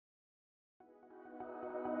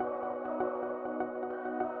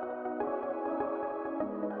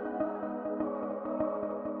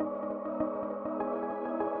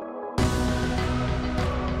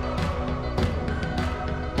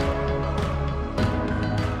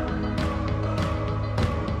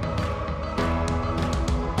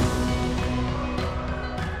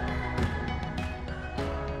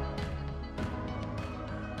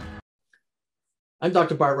I'm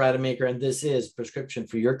Dr. Bart Rademacher, and this is Prescription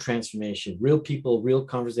for Your Transformation, real people, real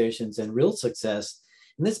conversations, and real success.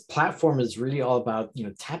 And this platform is really all about,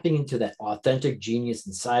 tapping into that authentic genius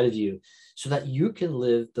inside of you so that you can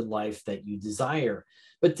live the life that you desire.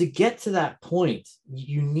 But to get to that point,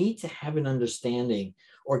 you need to have an understanding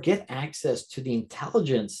or get access to the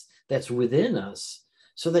intelligence that's within us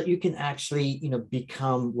so that you can actually,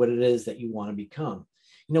 become what it is that you want to become.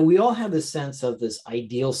 We all have this sense of this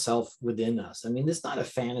ideal self within us. I mean, it's not a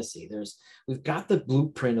fantasy. We've got the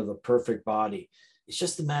blueprint of a perfect body. It's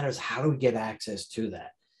just a matter of how do we get access to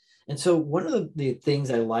that. And so one of the things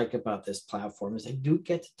I like about this platform is I do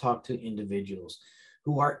get to talk to individuals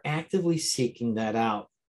who are actively seeking that out.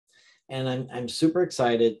 And I'm super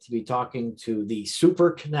excited to be talking to the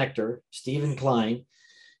super connector, Stephen Klein,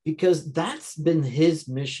 because that's been his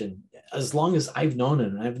mission as long as I've known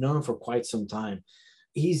him. And I've known him for quite some time.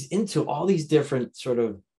 He's into all these different sort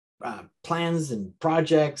of plans and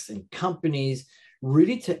projects and companies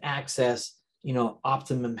really to access,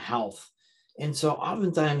 optimum health. And so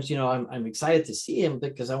oftentimes, I'm excited to see him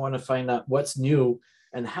because I want to find out what's new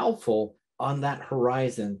and helpful on that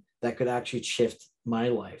horizon that could actually shift my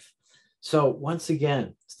life. So once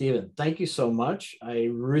again, Stephen, thank you so much. I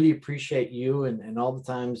really appreciate you and all the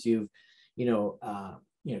times you've,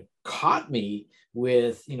 caught me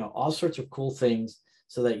with, all sorts of cool things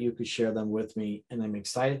so that you could share them with me. And I'm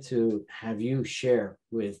excited to have you share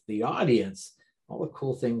with the audience all the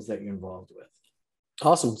cool things that you're involved with.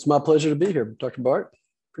 Awesome. It's my pleasure to be here, Dr. Bart.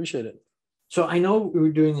 Appreciate it. So I know we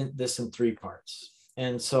were doing this in 3 parts.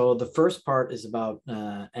 And so the first part is about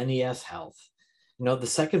NES health. The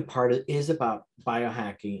second part is about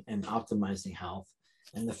biohacking and optimizing health.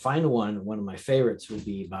 And the final one of my favorites, will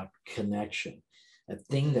be about connection, a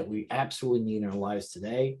thing that we absolutely need in our lives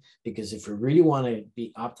today, because if we really want to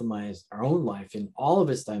optimize our own life in all of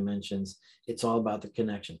its dimensions, it's all about the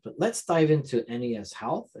connection. But let's dive into NES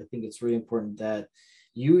health. I think it's really important that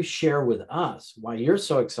you share with us why you're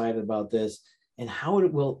so excited about this and how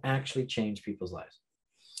it will actually change people's lives.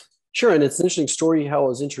 Sure. And it's an interesting story how I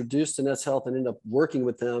was introduced to NES Health and ended up working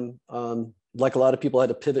with them. Like a lot of people, I had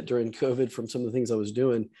to pivot during COVID from some of the things I was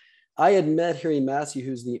doing. I had met Harry Massey,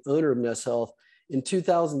 who's the owner of NES Health, in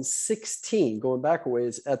 2016, going back a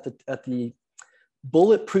ways, at the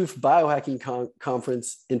Bulletproof Biohacking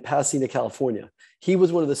Conference in Pasadena, California. He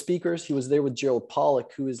was one of the speakers. He was there with Gerald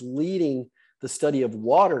Pollack, who is leading the study of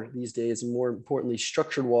water these days, and more importantly,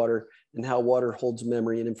 structured water and how water holds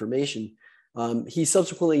memory and information. He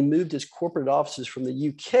subsequently moved his corporate offices from the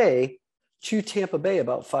UK to Tampa Bay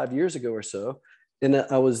about 5 years ago or so. And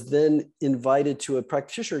I was then invited to a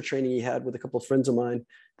practitioner training he had with a couple of friends of mine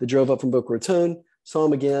that drove up from Boca Raton, saw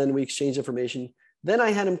him again, we exchanged information. Then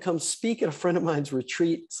I had him come speak at a friend of mine's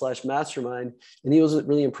retreat/mastermind, and he was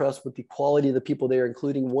really impressed with the quality of the people there,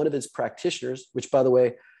 including one of his practitioners, which, by the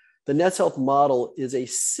way, the NES Health model is a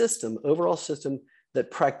system, overall system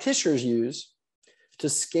that practitioners use to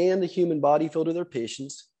scan the human body field of their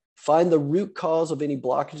patients, find the root cause of any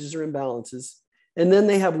blockages or imbalances, and then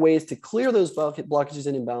they have ways to clear those blockages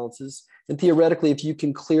and imbalances. And theoretically, if you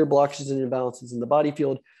can clear blockages and imbalances in the body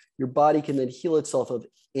field, your body can then heal itself of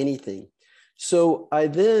anything. So I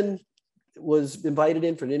then was invited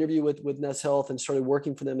in for an interview with NES Health and started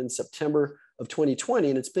working for them in September of 2020.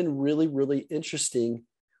 And it's been really, really interesting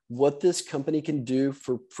what this company can do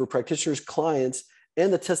for practitioners, clients,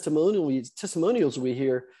 and the testimonials we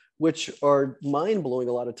hear, which are mind-blowing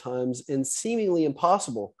a lot of times and seemingly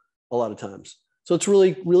impossible a lot of times. So it's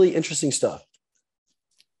really, really interesting stuff.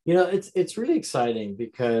 It's really exciting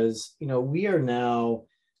because, we are now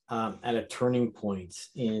at a turning point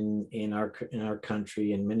in our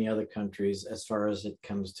country and many other countries as far as it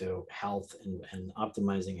comes to health and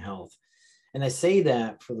optimizing health. And I say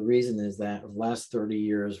that for the reason is that over the last 30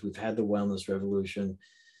 years, we've had the wellness revolution.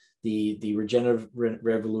 The regenerative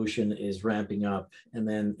revolution is ramping up. And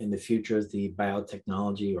then in the future is the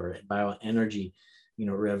biotechnology or bioenergy,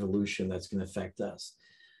 revolution that's going to affect us.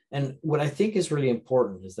 And what I think is really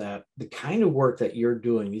important is that the kind of work that you're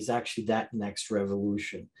doing is actually that next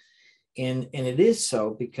revolution. And it is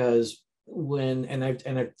so because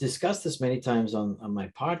I've discussed this many times on my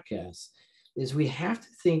podcast, is we have to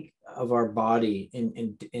think of our body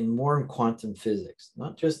in more in quantum physics,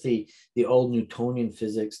 not just the old Newtonian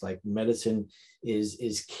physics like medicine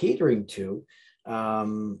is catering to,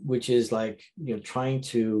 which is like, trying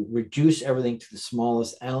to reduce everything to the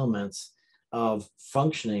smallest elements of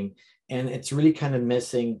functioning. And it's really kind of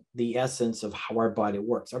missing the essence of how our body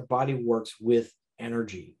works. Our body works with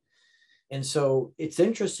energy. And so it's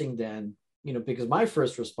interesting then, because my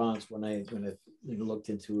first response when I looked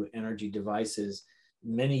into energy devices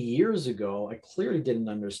many years ago, I clearly didn't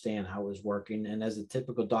understand how it was working. And as a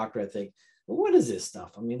typical doctor, I think, well, what is this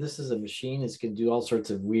stuff? I mean, this is a machine. It's going to do all sorts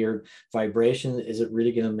of weird vibrations. Is it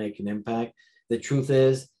really going to make an impact? The truth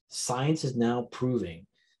is, science is now proving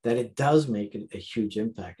that it does make a huge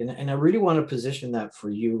impact. And I really want to position that for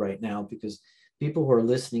you right now, because people who are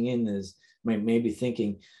listening in may be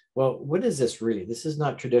thinking, well, what is this really? This is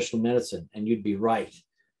not traditional medicine. And you'd be right.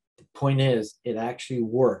 The point is, it actually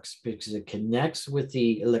works because it connects with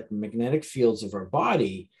the electromagnetic fields of our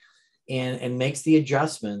body and makes the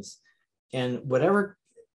adjustments. And whatever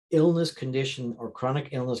illness condition or chronic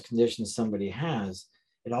illness condition somebody has,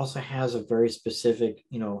 it also has a very specific,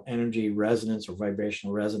 energy resonance or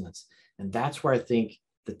vibrational resonance. And that's where I think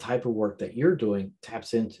the type of work that you're doing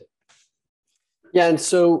taps into. Yeah. And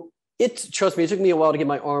so trust me, it took me a while to get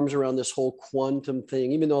my arms around this whole quantum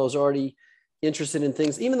thing, even though I was already interested in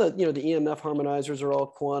things. Even the EMF harmonizers are all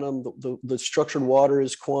quantum. The structured water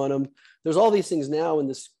is quantum. There's all these things now in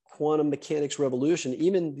this quantum mechanics revolution,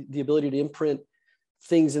 even the ability to imprint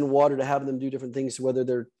things in water to have them do different things, whether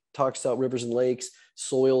they're toxed out rivers and lakes,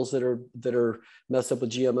 soils that are messed up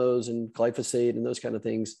with GMOs and glyphosate and those kind of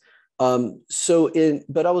things.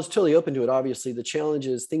 But I was totally open to it. Obviously, the challenge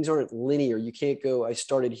is things aren't linear. You can't go, I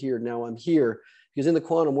started here, now I'm here, because in the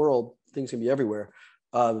quantum world, things can be everywhere.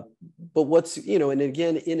 But and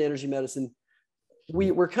again, in energy medicine, we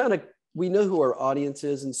know who our audience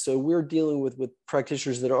is. And so we're dealing with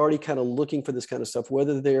practitioners that are already kind of looking for this kind of stuff,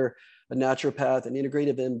 whether they're a naturopath, an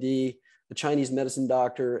integrative MD, a Chinese medicine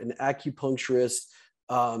doctor, an acupuncturist,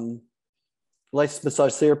 licensed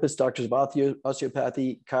massage therapists, doctors of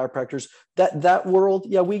osteopathy, chiropractors, that world.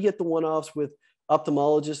 Yeah, we get the one-offs with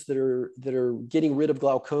ophthalmologists that are getting rid of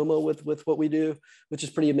glaucoma with what we do, which is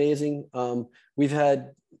pretty amazing. We've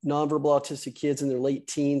had nonverbal autistic kids in their late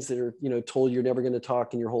teens that are, told you're never going to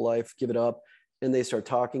talk in your whole life, give it up, and they start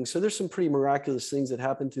talking. So there's some pretty miraculous things that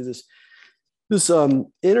happen through this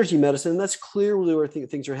energy medicine. And that's clearly where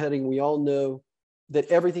things are heading. We all know that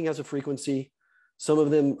everything has a frequency. Some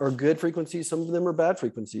of them are good frequencies, some of them are bad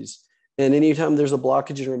frequencies. And anytime there's a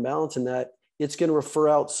blockage or imbalance in that, it's going to refer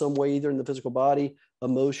out some way, either in the physical body,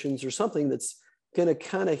 emotions, or something that's going to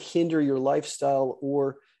kind of hinder your lifestyle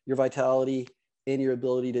or your vitality and your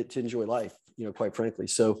ability to enjoy life, quite frankly.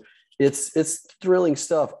 So it's thrilling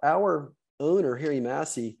stuff. Our owner, Harry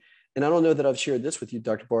Massey, and I don't know that I've shared this with you,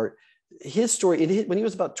 Dr. Bart, his story, when he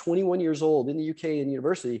was about 21 years old in the UK and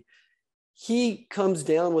university, he comes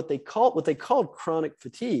down what they called chronic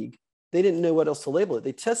fatigue. They didn't know what else to label it.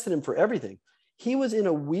 They tested him for everything. He was in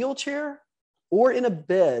a wheelchair or in a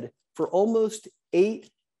bed for almost 8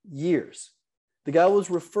 years. The guy was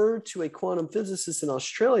referred to a quantum physicist in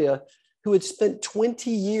Australia who had spent 20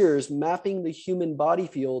 years mapping the human body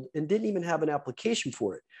field and didn't even have an application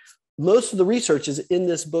for it. Most of the research is in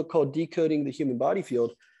this book called Decoding the Human Body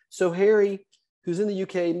Field. So Harry, who's in the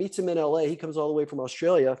UK, meets him in LA. He comes all the way from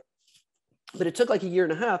Australia. But it took like a year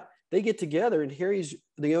and a half. They get together, and Harry's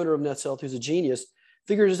the owner of NES Health, who's a genius,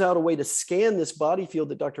 figures out a way to scan this body field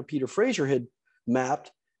that Dr. Peter Fraser had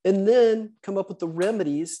mapped, and then come up with the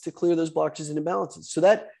remedies to clear those blockages and imbalances. So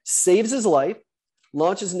that saves his life,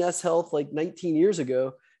 launches NES Health like 19 years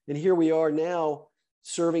ago. And here we are now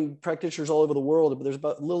serving practitioners all over the world. But there's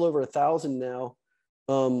about a little over 1,000 now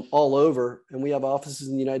all over. And we have offices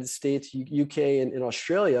in the United States, UK, and in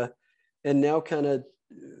Australia, and now kind of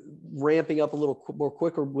ramping up a little more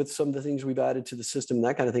quicker with some of the things we've added to the system,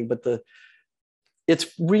 that kind of thing. But it's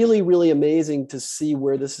really, really amazing to see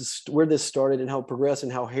where this started and how it progressed,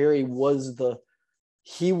 and how Harry was the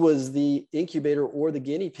incubator or the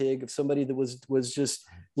guinea pig of somebody that was just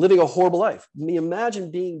living a horrible life. I mean,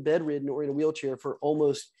 imagine being bedridden or in a wheelchair for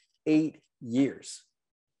almost 8 years.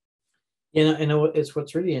 It's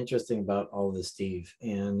what's really interesting about all of this, Steve,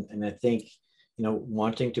 and I think,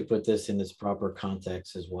 wanting to put this in its proper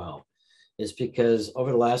context as well, is because over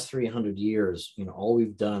the last 300 years, all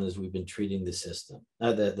we've done is we've been treating the system,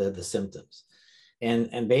 the symptoms,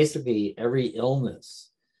 and basically every illness,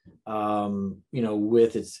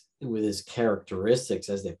 with its characteristics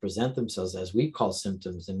as they present themselves, as we call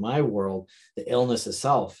symptoms. In my world, the illness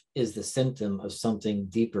itself is the symptom of something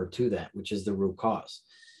deeper to that, which is the root cause.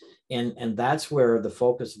 And that's where the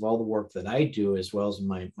focus of all the work that I do, as well as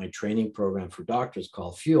my training program for doctors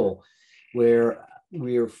called Fuel, where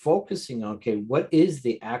we are focusing on, okay, what is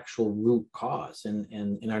the actual root cause? And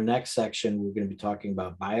in our next section, we're going to be talking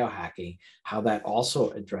about biohacking, how that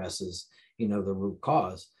also addresses, the root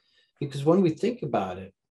cause. Because when we think about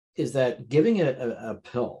it, is that giving a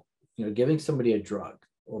pill, giving somebody a drug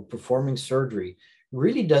or performing surgery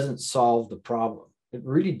really doesn't solve the problem. It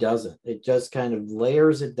really doesn't. It just kind of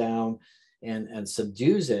layers it down and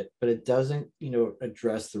subdues it, but it doesn't,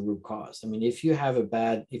 address the root cause. I mean, if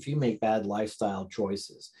you make bad lifestyle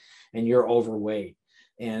choices and you're overweight,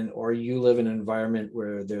 or you live in an environment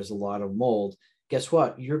where there's a lot of mold, guess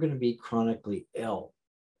what? You're going to be chronically ill.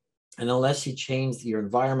 And unless you change your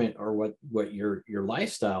environment or what your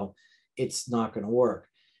lifestyle, it's not going to work.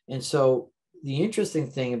 And so the interesting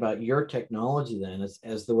thing about your technology then is,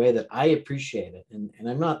 as the way that I appreciate it, and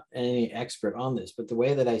I'm not any expert on this, but the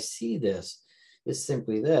way that I see this is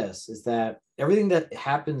simply this, is that everything that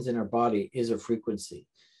happens in our body is a frequency.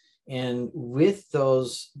 And with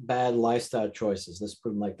those bad lifestyle choices, let's put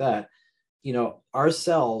them like that, our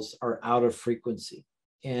cells are out of frequency.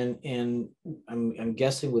 And I'm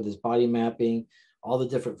guessing with this body mapping, all the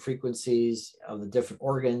different frequencies of the different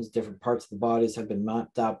organs, different parts of the bodies have been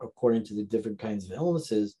mapped out according to the different kinds of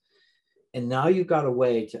illnesses. And now you've got a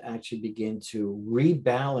way to actually begin to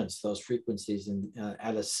rebalance those frequencies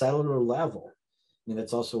at a cellular level. I mean,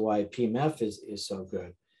 that's also why PMF is so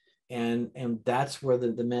good. And that's where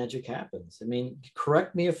the magic happens. I mean,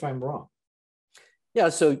 correct me if I'm wrong. Yeah.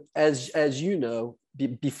 So as you know,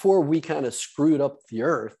 before we kind of screwed up the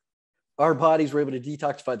earth, our bodies were able to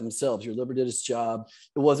detoxify themselves. Your liver did its job.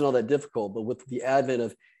 It wasn't all that difficult. But with the advent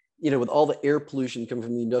of, with all the air pollution coming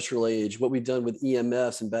from the industrial age, what we've done with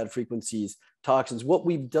EMFs and bad frequencies, toxins, what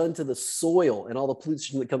we've done to the soil and all the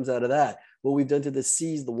pollution that comes out of that, what we've done to the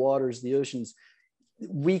seas, the waters, the oceans,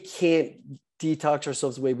 we can't detox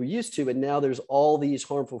ourselves the way we used to. And now there's all these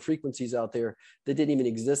harmful frequencies out there that didn't even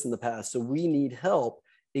exist in the past. So we need help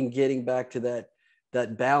in getting back to that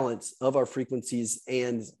balance of our frequencies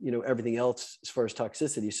and, everything else as far as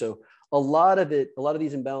toxicity. So a lot of these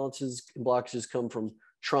imbalances and blockages come from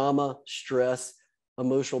trauma, stress,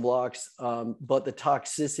 emotional blocks. But the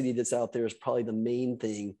toxicity that's out there is probably the main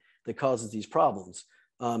thing that causes these problems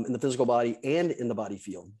in the physical body and in the body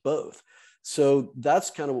field, both. So that's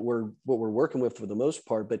kind of what we're working with for the most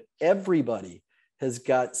part, but everybody has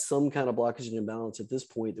got some kind of blockage and imbalance at this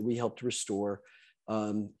point that we help to restore,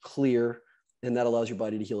 clear, and that allows your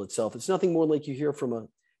body to heal itself. It's nothing more like you hear from a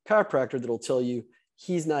chiropractor that'll tell you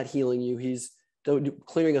he's not healing you, he's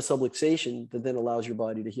clearing a subluxation that then allows your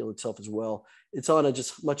body to heal itself as well. It's on a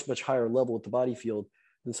just much, much higher level with the body field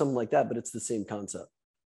than something like that, but it's the same concept.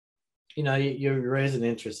 You raise an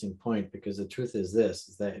interesting point, because the truth is this,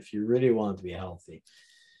 is that if you really want to be healthy,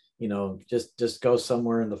 just go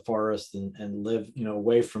somewhere in the forest and live,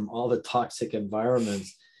 away from all the toxic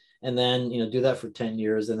environments, and then, do that for 10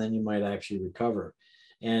 years, and then you might actually recover.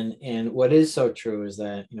 And what is so true is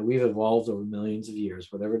that, we've evolved over millions of years,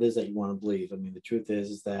 whatever it is that you want to believe. I mean, the truth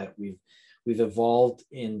is that we've evolved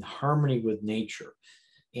in harmony with nature,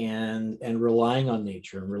 and relying on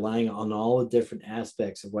nature, and relying on all the different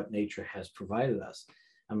aspects of what nature has provided us.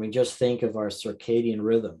 I mean, just think of our circadian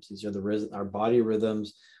rhythms. These are our body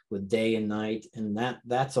rhythms with day and night, and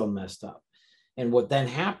that's all messed up. And what then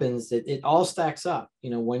happens, it all stacks up.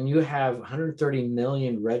 When you have 130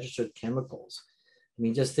 million registered chemicals, I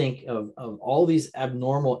mean, just think of all these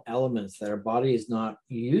abnormal elements that our body is not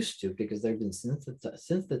used to because they've been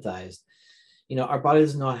synthesized. Our body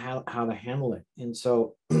doesn't know how to handle it. And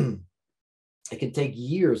so it can take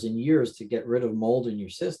years and years to get rid of mold in your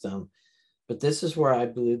system. But this is where I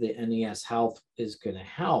believe the NES Health is going to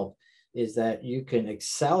help, is that you can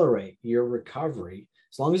accelerate your recovery,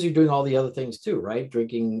 as long as you're doing all the other things too, right?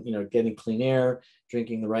 Drinking, getting clean air,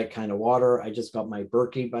 drinking the right kind of water. I just got my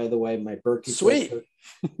Berkey, by the way, my Berkey. Sweet.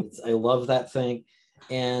 I love that thing.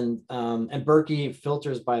 And Berkey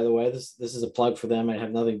filters, by the way, this is a plug for them. I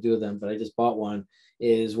have nothing to do with them, but I just bought one.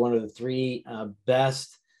 Is one of the three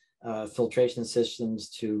best filtration systems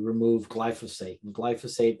to remove glyphosate. And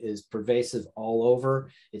glyphosate is pervasive all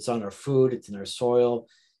over. It's on our food. It's in our soil.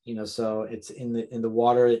 So it's in the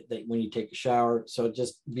water that when you take a shower. So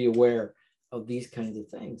just be aware of these kinds of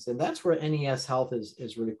things. And that's where NES Health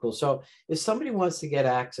is really cool. So if somebody wants to get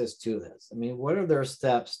access to this, I mean, what are their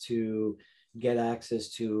steps to get access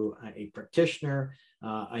to a practitioner?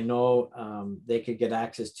 I know they could get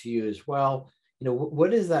access to you as well.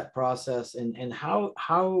 What is that process, and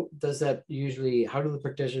how does that usually, how do the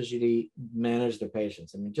practitioners usually manage their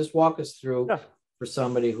patients? I mean, just walk us through for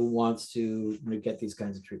somebody who wants to get these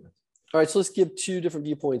kinds of treatments. All right, so let's give two different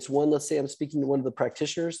viewpoints. One, let's say I'm speaking to one of the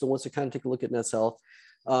practitioners that wants to kind of take a look at NES Health.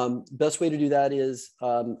 Best way to do that is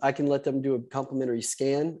I can let them do a complimentary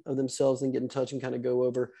scan of themselves and get in touch and kind of go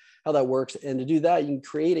over how that works. And to do that, you can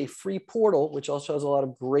create a free portal, which also has a lot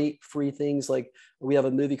of great free things. Like we have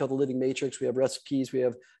a movie called The Living Matrix. We have recipes, we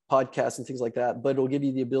have podcasts and things like that, but it'll give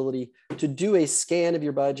you the ability to do a scan of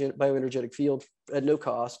your bioenergetic field at no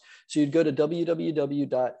cost. So you'd go to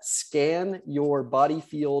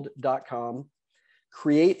www.scanyourbodyfield.com,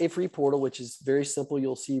 create a free portal, which is very simple.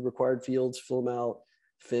 You'll see required fields, fill them out,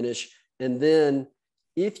 finish. And then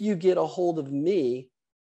if you get a hold of me,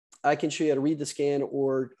 I can show you how to read the scan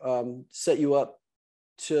or set you up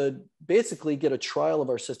to basically get a trial of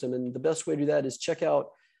our system. And the best way to do that is check out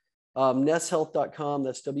neshealth.com.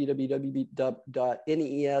 That's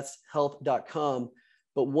www.neshealth.com.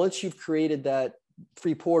 But once you've created that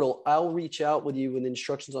free portal, I'll reach out with you with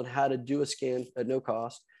instructions on how to do a scan at no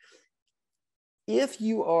cost. If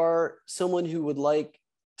you are someone who would like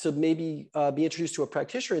to maybe be introduced to a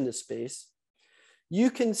practitioner in this space,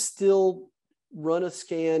 you can still run a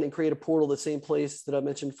scan and create a portal the same place that I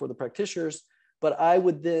mentioned for the practitioners, but I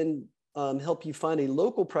would then help you find a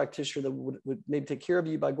local practitioner that would maybe take care of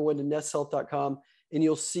you by going to neshealth.com, and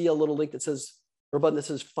you'll see a little link that says, or a button that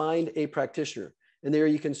says find a practitioner. And there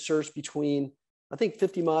you can search between, I think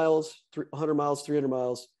 50 miles, 100 miles, 300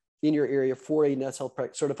 miles in your area for a NES Health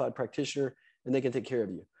certified practitioner, and they can take care of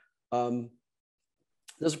you.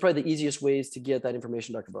 Those are probably the easiest ways to get that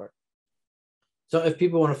information, Dr. Bart. So if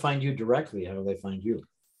people want to find you directly, how do they find you?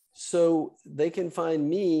 So they can find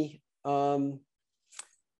me on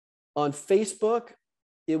Facebook.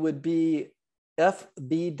 It would be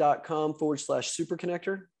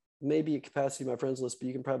fb.com/superkonnector. Maybe at capacity of my friends list, but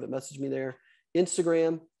you can private message me there.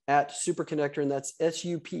 Instagram at superkonnector, and that's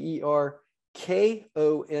superkonnector.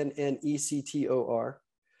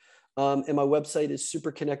 And my website is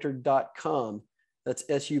superkonnector.com. That's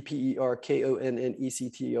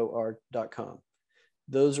superkonnector.com.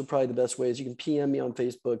 Those are probably the best ways. You can PM me on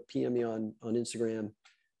Facebook, PM me on Instagram.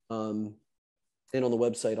 And on the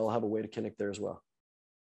website, I'll have a way to connect there as well.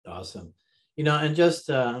 Awesome. You know, and just,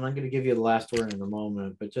 and I'm going to give you the last word in a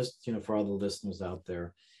moment, but just, you know, for all the listeners out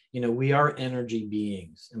there, you know, we are energy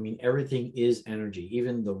beings. I mean, everything is energy.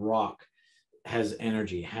 Even the rock has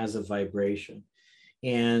energy, has a vibration.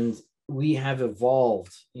 And we have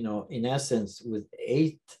evolved, you know, in essence, with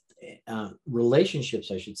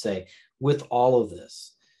relationships, I should say, with all of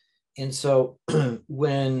this. And so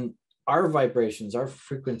when our vibrations, our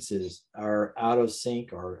frequencies are out of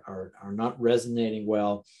sync or are not resonating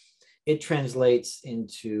well, it translates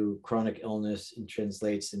into chronic illness, it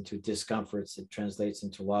translates into discomforts, it translates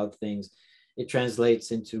into a lot of things. It translates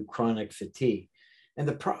into chronic fatigue. And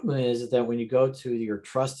the problem is that when you go to your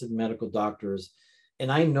trusted medical doctors,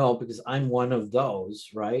 and I know because I'm one of those,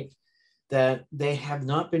 right, that they have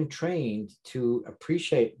not been trained to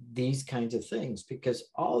appreciate these kinds of things, because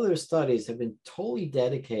all their studies have been totally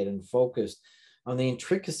dedicated and focused on the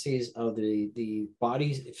intricacies of the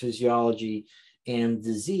body's physiology and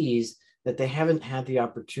disease, that they haven't had the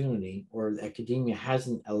opportunity, or academia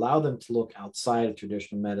hasn't allowed them to look outside of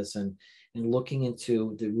traditional medicine and looking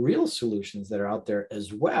into the real solutions that are out there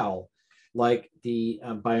as well, like the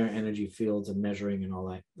bioenergy fields and measuring and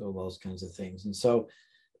all those kinds of things. And so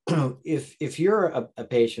if you're a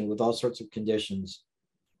patient with all sorts of conditions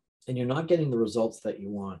and you're not getting the results that you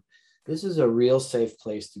want, this is a real safe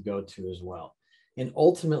place to go to as well. And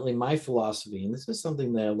ultimately, my philosophy, and this is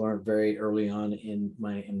something that I learned very early on in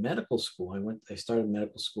medical school. I started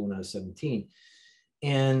medical school when I was 17.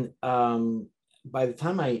 And by the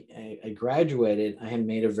time I graduated, I had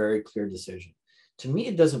made a very clear decision. To me,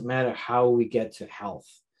 it doesn't matter how we get to health.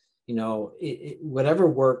 You know, whatever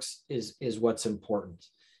works is what's important.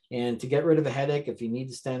 And to get rid of a headache, if you need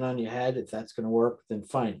to stand on your head, if that's going to work, then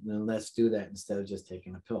fine. Then let's do that instead of just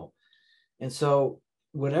taking a pill. And so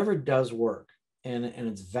whatever does work, and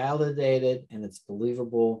it's validated and it's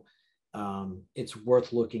believable, it's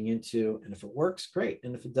worth looking into. And if it works, great.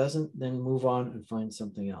 And if it doesn't, then move on and find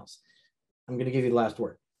something else. I'm going to give you the last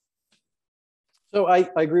word. So I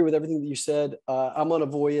agree with everything that you said. I'm on a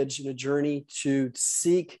voyage and a journey to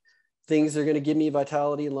seek things that are going to give me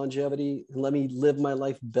vitality and longevity and let me live my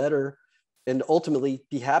life better and ultimately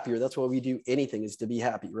be happier. That's why we do anything, is to be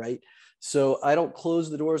happy, right? So I don't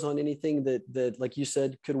close the doors on anything that, like you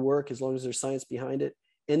said, could work as long as there's science behind it.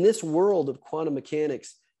 And this world of quantum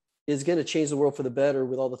mechanics is going to change the world for the better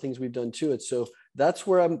with all the things we've done to it. So that's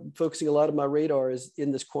where I'm focusing a lot of my radar, is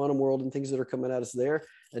in this quantum world and things that are coming at us there.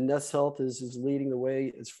 And NES Health is leading the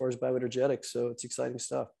way as far as bioenergetics. So it's exciting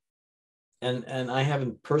stuff. And I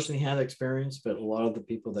haven't personally had experience, but a lot of the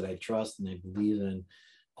people that I trust and I believe in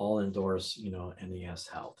all endorse, you know, NES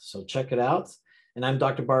Health. So check it out. And I'm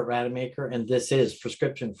Dr. Bart Rademacher, and this is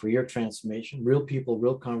Prescription for Your Transformation, Real People,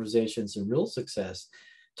 Real Conversations, and Real Success.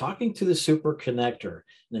 Talking to the Super Konnector,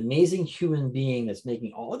 an amazing human being that's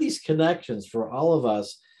making all these connections for all of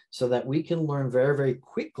us so that we can learn very, very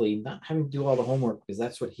quickly, not having to do all the homework, because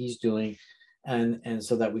that's what he's doing, and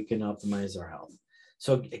so that we can optimize our health.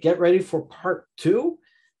 So get ready for part 2,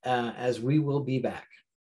 as we will be back.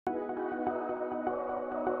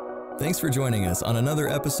 Thanks for joining us on another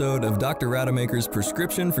episode of Dr. Rademacher's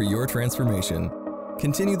Prescription for Your Transformation.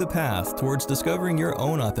 Continue the path towards discovering your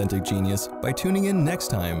own authentic genius by tuning in next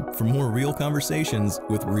time for more real conversations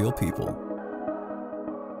with real people.